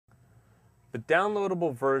The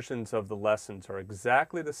downloadable versions of the lessons are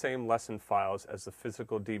exactly the same lesson files as the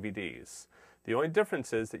physical DVDs. The only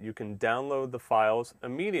difference is that you can download the files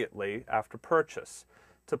immediately after purchase.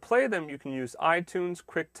 To play them, you can use iTunes,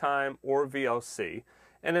 QuickTime, or VLC.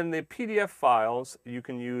 And in the PDF files, you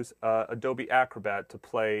can use Adobe Acrobat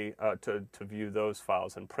to view those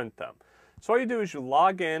files and print them. So all you do is you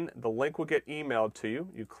log in, the link will get emailed to you.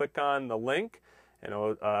 You click on the link, and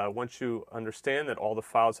once you understand that all the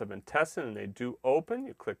files have been tested and they do open,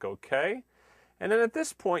 you click OK. And then at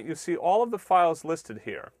this point, you see all of the files listed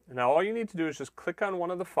here. Now all you need to do is just click on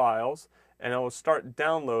one of the files, and it will start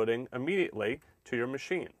downloading immediately to your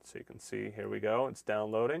machine. So you can see, here we go, it's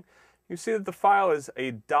downloading. You see that the file is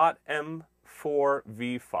a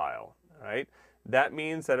 .m4v file, right? That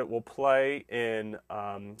means that it will play in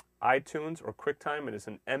iTunes or QuickTime. It is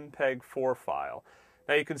an MPEG-4 file.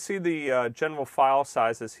 Now you can see the general file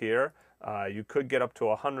sizes here. You could get up to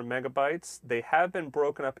 100 megabytes. They have been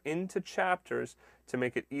broken up into chapters to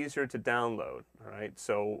make it easier to download. All right?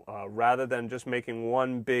 So rather than just making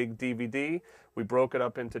one big DVD, we broke it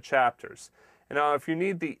up into chapters. And now if you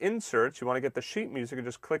need the inserts, you want to get the sheet music, you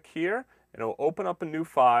just click here, and it'll open up a new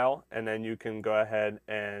file, and then you can go ahead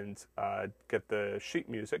and get the sheet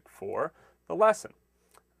music for the lesson.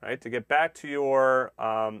 Right? To get back to your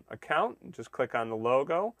account, just click on the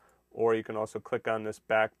logo, or you can also click on this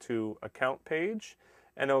back to account page,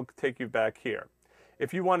 and it'll take you back here.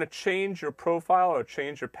 If you want to change your profile or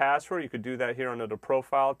change your password, you could do that here under the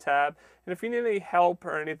profile tab. And if you need any help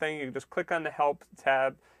or anything, you can just click on the help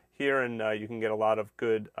tab here, and you can get a lot of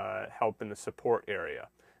good help in the support area.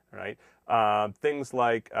 Right? Things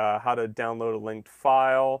like how to download a linked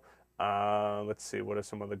file. Let's see, what are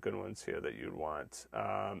some other good ones here that you'd want?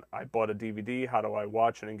 I bought a DVD, how do I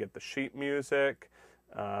watch it and get the sheet music?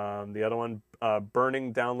 The other one,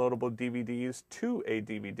 burning downloadable DVDs to a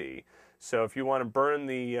DVD. So if you want to burn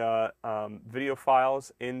the video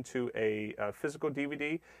files into a physical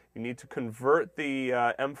DVD, you need to convert the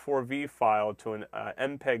M4V file to an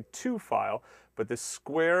MPEG-2 file, but the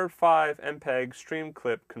Square 5 MPEG stream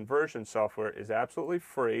clip conversion software is absolutely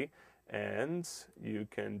free, and you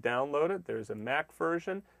can download it. There's a Mac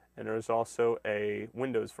version, and there's also a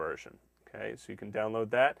Windows version. Okay, so you can download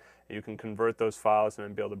that, and you can convert those files and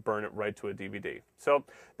then be able to burn it right to a DVD. So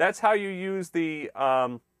that's how you use the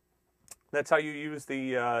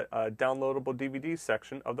downloadable DVD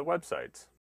section of the websites.